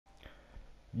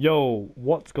Yo,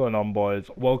 what's going on, boys?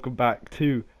 Welcome back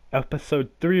to episode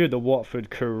 3 of the Watford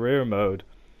career mode.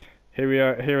 Here we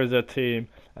are, here is our team,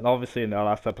 and obviously in our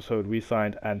last episode we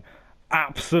signed an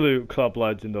absolute club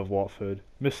legend of Watford,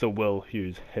 Mr. Will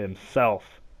Hughes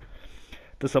himself.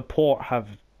 The support have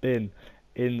been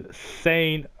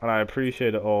insane, and I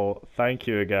appreciate it all. Thank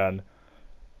you again.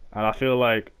 And I feel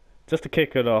like, just to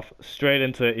kick it off, straight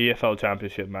into the EFL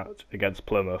Championship match against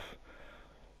Plymouth.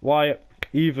 Why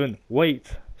even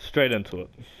wait? Straight into it.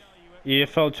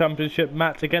 EFL Championship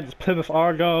match against Plymouth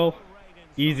Argyle.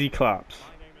 Easy claps.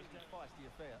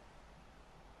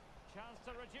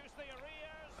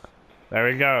 There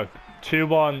we go.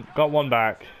 2-1. Got one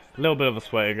back. A little bit of a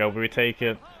sweaty goal, but we take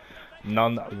it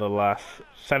nonetheless.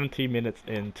 70 minutes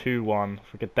in, 2-1.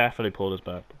 We could definitely pull this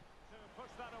back.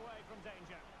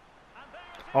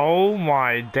 Oh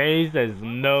my days, there's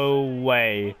no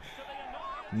way.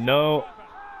 No.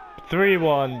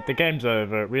 3-1, the game's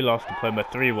over. We lost to Plymouth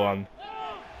 3-1.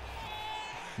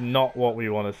 Not what we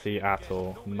want to see at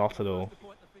all. Not at all.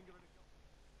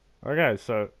 Okay,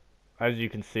 so as you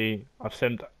can see, I've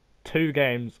simmed 2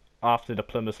 games after the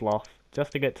Plymouth loss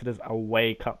just to get to this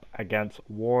away cup against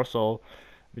Warsaw.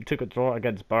 We took a draw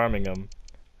against Birmingham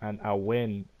and a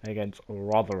win against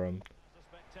Rotherham.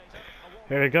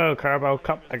 Here we go, Carabao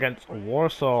Cup against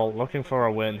Warsaw. Looking for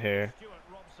a win here,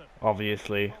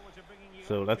 obviously.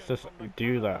 So let's just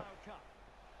do that.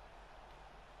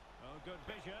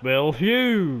 Will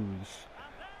Hughes!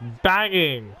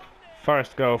 Banging!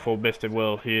 First goal for Mr.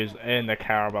 Will Hughes in the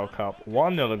Carabao Cup.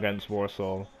 1-0 against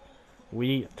Warsaw.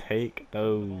 We take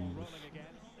those.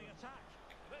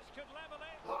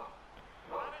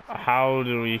 How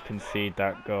do we concede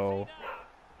that goal?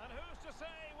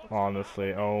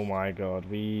 Honestly, oh my god,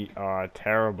 we are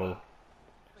terrible.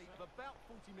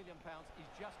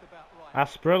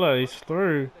 Asprilla, he's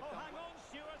through.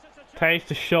 Takes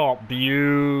the shot,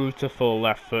 beautiful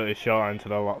left-footed shot into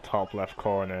the top left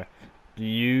corner.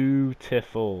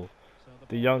 Beautiful.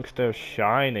 The youngster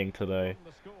shining today.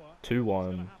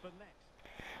 2-1.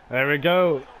 There we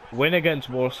go. Win against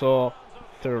Warsaw.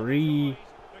 3-1.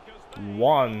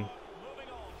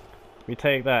 We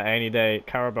take that any day.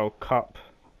 Carabao Cup.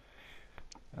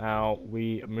 Now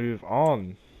we move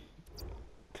on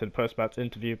to the post-match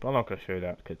interview, but I'm not going to show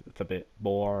that because it's a bit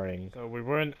boring. So we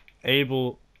weren't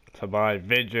able to buy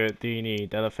Vidra, Dini,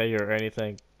 Delafeu or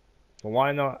anything, but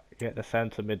why not get the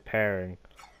centre mid pairing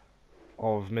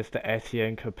of Mr.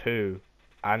 Etienne Capoue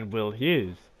and Will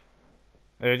Hughes?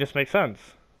 It just makes sense.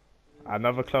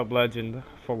 Another club legend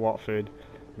for Watford,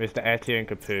 Mr. Etienne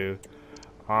Capoue.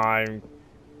 I'm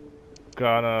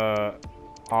gonna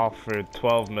offer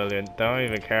 12 million. Don't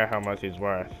even care how much he's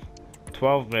worth.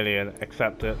 12 million,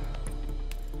 accept it.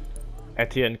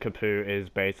 Etienne Capoue is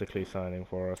basically signing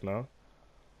for us now.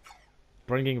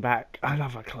 Bringing back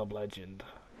another club legend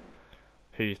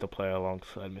who used to play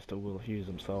alongside Mr. Will Hughes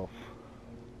himself.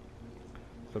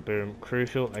 So boom,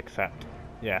 crucial, accept.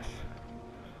 Yes.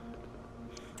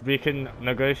 We can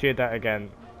negotiate that again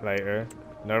later.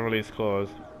 No release clause.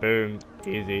 Boom,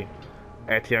 easy.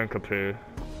 Etienne Capoue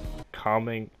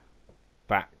coming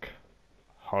back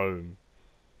home.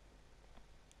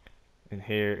 And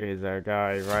here is our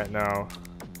guy right now,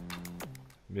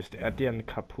 Mr. Etienne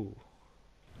Capoue.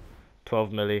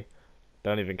 12 milli,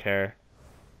 don't even care.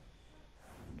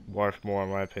 Worth more in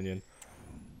my opinion.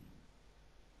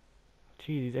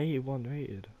 Gee, he's 81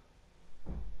 rated.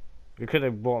 We could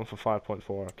have bought him for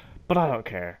 5.4, but I don't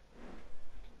care.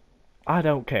 I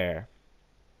don't care.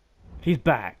 He's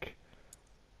back.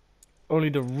 Only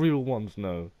the real ones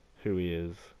know who he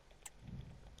is.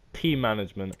 Team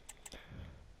management.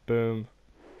 Boom.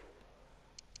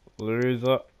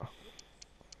 Loser.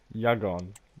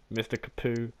 Yagon. Mr.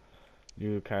 Capoue,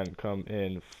 you can come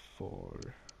in for...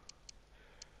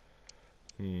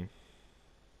 Boom.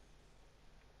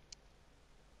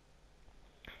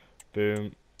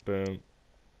 Boom.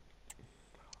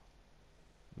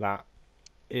 That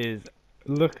is...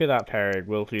 Look at that pairing.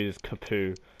 Will Hughes,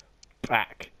 Capoue.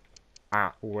 Back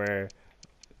at where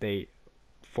they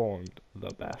formed the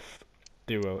best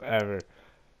duo ever.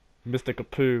 Mr.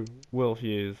 Capoue, Will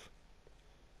Hughes.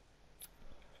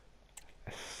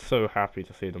 So happy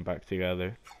to see them back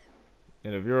together.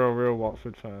 And if you're a real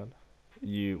Watford fan,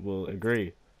 you will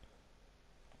agree.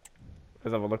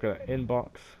 Let's have a look at the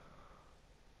inbox.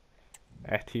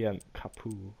 Etienne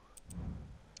Capoue.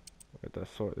 Let's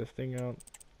sort this thing out.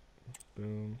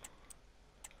 Boom.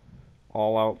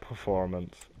 All out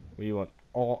performance. We want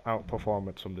all out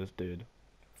performance from this dude.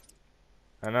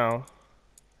 And now,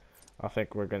 I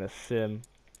think we're gonna sim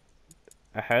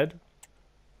ahead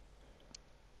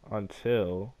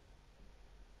until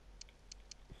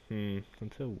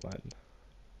Until when?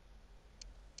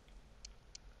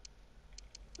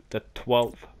 The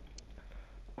 12th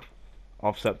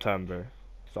of September.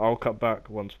 So I'll cut back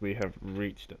once we have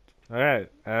reached it.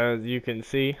 Alright, as you can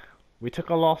see, we took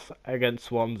a loss against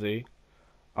Swansea,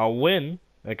 a win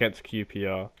against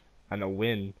QPR, and a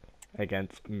win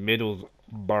against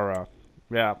Middlesbrough.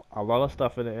 We have a lot of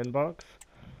stuff in the inbox.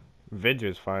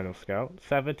 Vidger's final scout,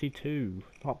 72.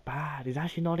 Not bad. He's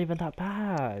actually not even that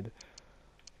bad.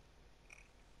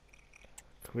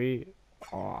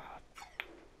 Oh,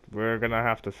 we're gonna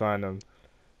have to sign him.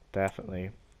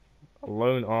 Definitely.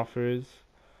 Loan offers.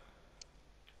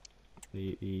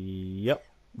 Yep.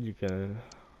 You can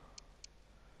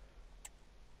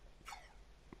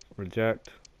reject.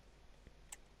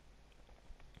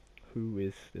 Who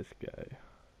is this guy?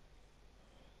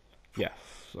 Yes,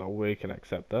 so we can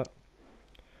accept that.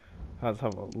 Let's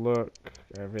have a look.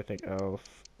 Everything else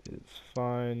is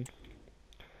fine.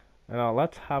 And now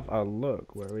let's have a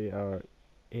look where we are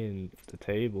in the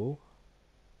table.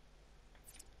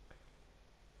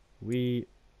 We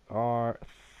are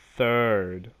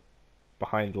third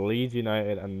behind Leeds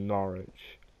United and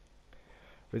Norwich,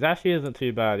 which actually isn't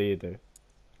too bad either.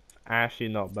 It's actually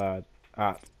not bad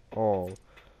at all.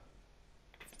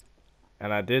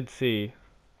 And I did see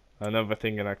another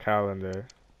thing in our calendar.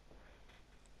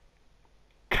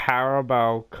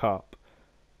 Carabao Cup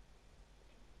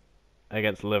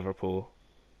against Liverpool.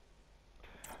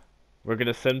 We're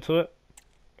gonna sim to it,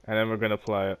 and then we're gonna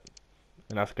play it,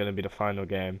 and that's gonna be the final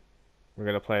game. We're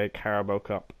gonna play Carabao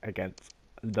Cup against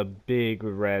the big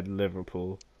red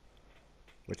Liverpool,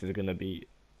 which is gonna be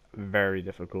very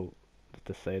difficult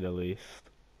to say the least.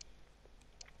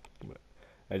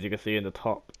 As you can see in the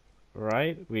top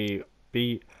right, we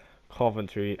beat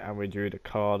Coventry and we drew to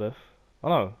Cardiff. Oh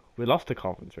no, we lost to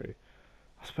Coventry.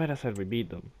 I swear I said we beat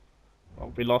them.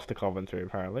 Well, we lost to Coventry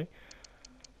apparently.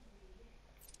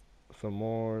 Some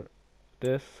more.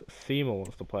 This Seymour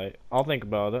wants to play. I'll think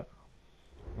about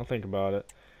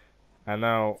it. And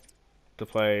now to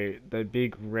play the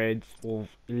big Reds of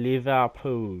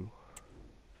Liverpool.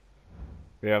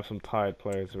 We have some tired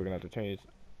players, so we're gonna have to change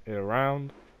it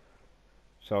around.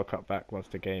 So I'll cut back once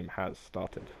the game has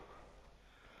started.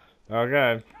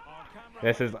 Okay,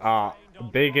 this is our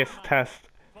biggest test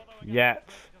yet.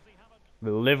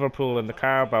 The Liverpool in the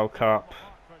Carabao Cup.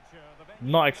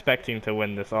 Not expecting to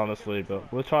win this, honestly,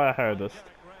 but we'll try our hardest.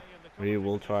 We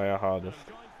will try our hardest.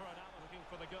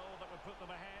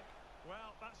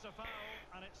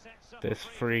 This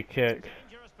free kick,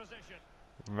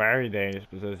 very dangerous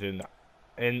position.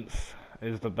 Ince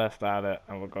is the best at it,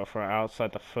 and we'll go for an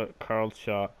outside the foot curled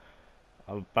shot.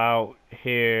 About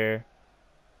here,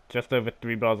 just over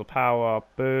 3 bars of power,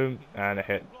 boom, and it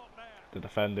hit the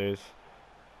defenders.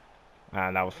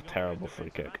 And that was a terrible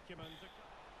free kick.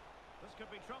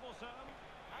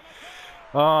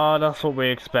 Oh, that's what we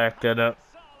expected.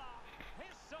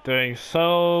 Doing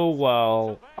so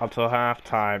well until half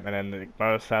time, and then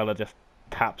Mo Salah just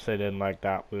taps it in like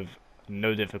that with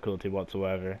no difficulty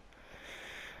whatsoever.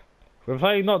 We're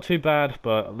playing not too bad,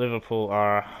 but Liverpool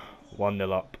are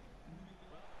 1-0 up.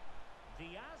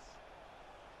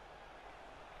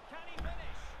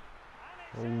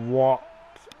 What?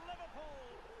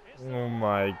 Oh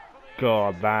my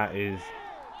god, that is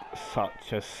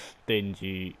such a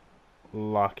stingy,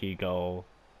 lucky goal.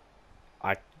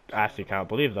 I actually can't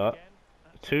believe that.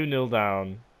 2-0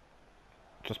 down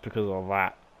just because of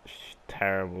that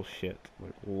terrible shit.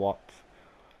 Like, what?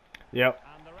 Yep.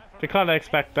 You can't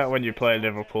expect that when you play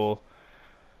Liverpool.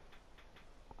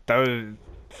 Those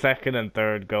second and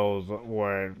third goals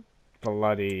were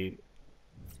bloody...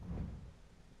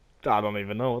 I don't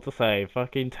even know what to say.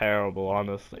 Fucking terrible,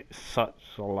 honestly. Such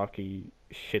lucky,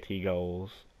 shitty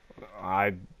goals.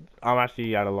 I'm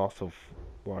actually at a loss of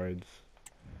words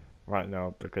right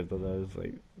now because of those.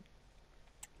 Like,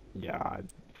 yeah, I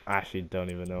actually don't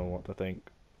even know what to think.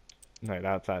 Like,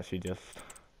 that's actually just...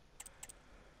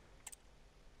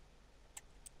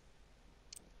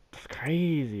 It's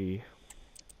crazy.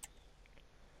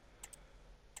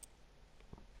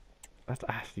 That's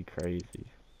actually crazy.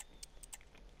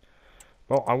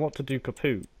 Well, I want to do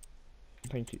kaput.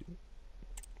 Thank you.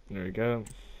 There we go.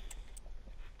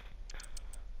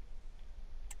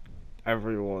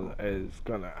 Everyone is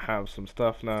gonna have some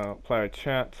stuff now. Player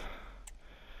chat.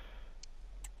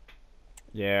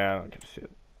 Yeah, I don't give a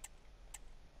shit.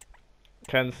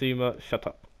 Ken Sema, shut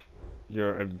up.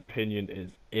 Your opinion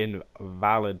is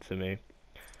invalid to me.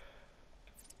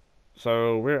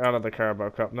 So we're out of the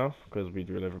Carabao Cup now because we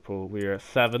drew Liverpool. We are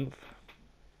 7th,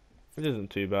 which isn't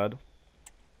too bad.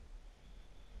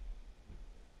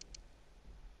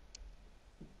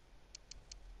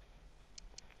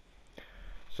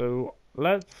 So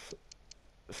let's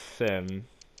sim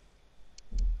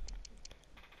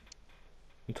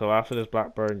until after this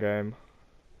Blackburn game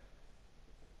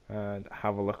and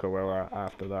have a look at where we're at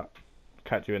after that.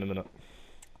 Catch you in a minute.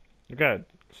 Okay,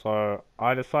 so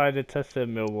I decided to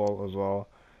sim Millwall as well,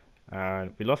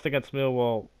 and we lost against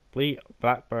Millwall, Fleet,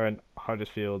 Blackburn,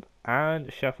 Huddersfield,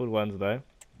 and Sheffield Wednesday.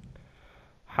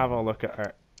 Have a look at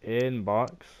our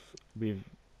inbox. We've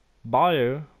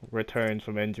Bio returns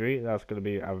from injury. That's going to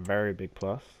be a very big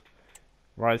plus.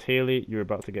 Rise Healy, you're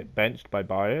about to get benched by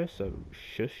Bio, so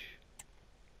shush.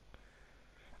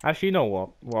 Actually, you know what?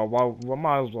 Well, we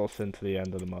might as well sim to the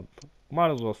end of the month.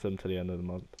 Might as well sim to the end of the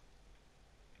month.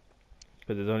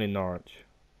 Because there's only Norwich.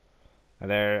 And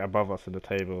they're above us in the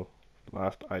table,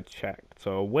 last I checked.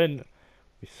 So a win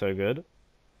is so good.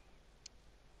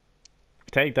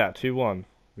 We take that, 2-1.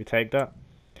 We take that.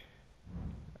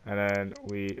 And then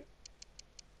we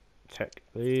check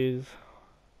these.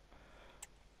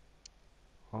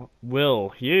 Oh, Will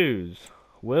Hughes.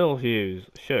 Will Hughes.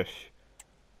 Shush.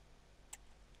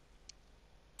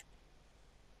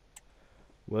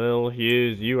 Will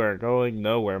Hughes, you are going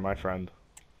nowhere, my friend.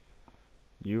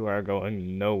 You are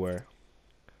going nowhere.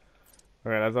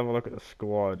 Alright, let's have a look at the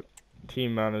squad.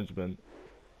 Team management.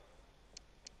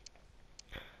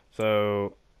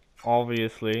 So,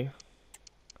 obviously,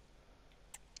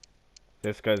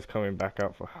 this guy's coming back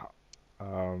out for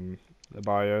the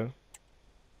Bio.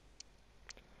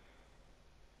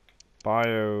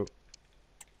 Bio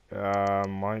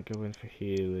might go in for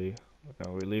Healy.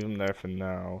 No, we leave him there for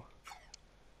now.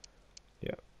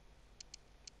 Yeah.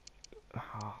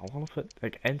 I want to put,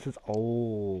 like, Enter's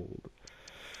old.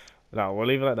 No, we'll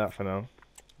leave it like that for now.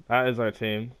 That is our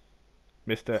team.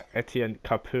 Mr. Etienne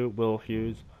Capoue, Will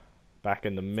Hughes, back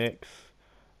in the mix.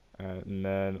 And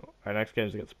then our next game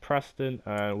is against Preston,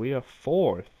 and we are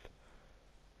 4th.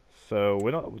 So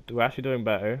we're actually doing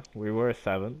better. We were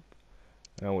 7th,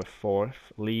 and we're 4th.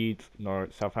 Leeds,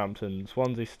 Norwich, Southampton,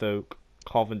 Swansea, Stoke,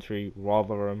 Coventry,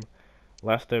 Rotherham,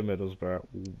 Leicester, Middlesbrough,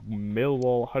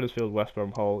 Millwall, Huddersfield, West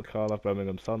Brom, Hull, Cardiff,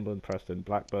 Birmingham, Sunderland, Preston,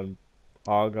 Blackburn,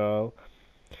 Argyle,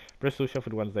 Bristol,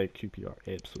 Sheffield Wednesday, QPR,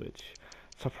 Ipswich.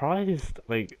 Surprised,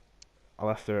 like,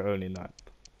 Leicester are only 9th.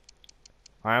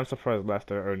 I am surprised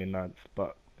Leicester are only 9th,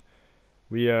 but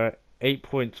we are 8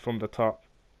 points from the top.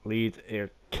 Leeds are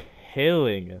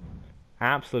killing it.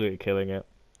 Absolutely killing it.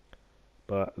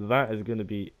 But that is going to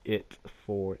be it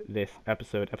for this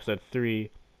episode, episode 3.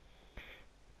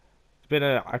 It's been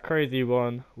a crazy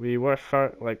one. We were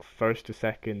like 1st to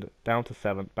 2nd, down to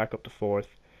 7th, back up to 4th.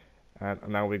 And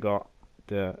now we got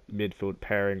the midfield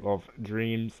pairing of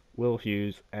Dreams, Will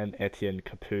Hughes, and Etienne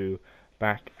Capoue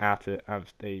back at it as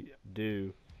they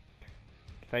do.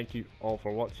 Thank you all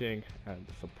for watching and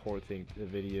supporting the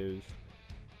videos.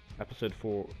 Episode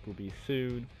 4 will be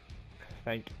soon.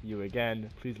 Thank you again.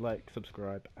 Please like,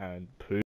 subscribe, and peace.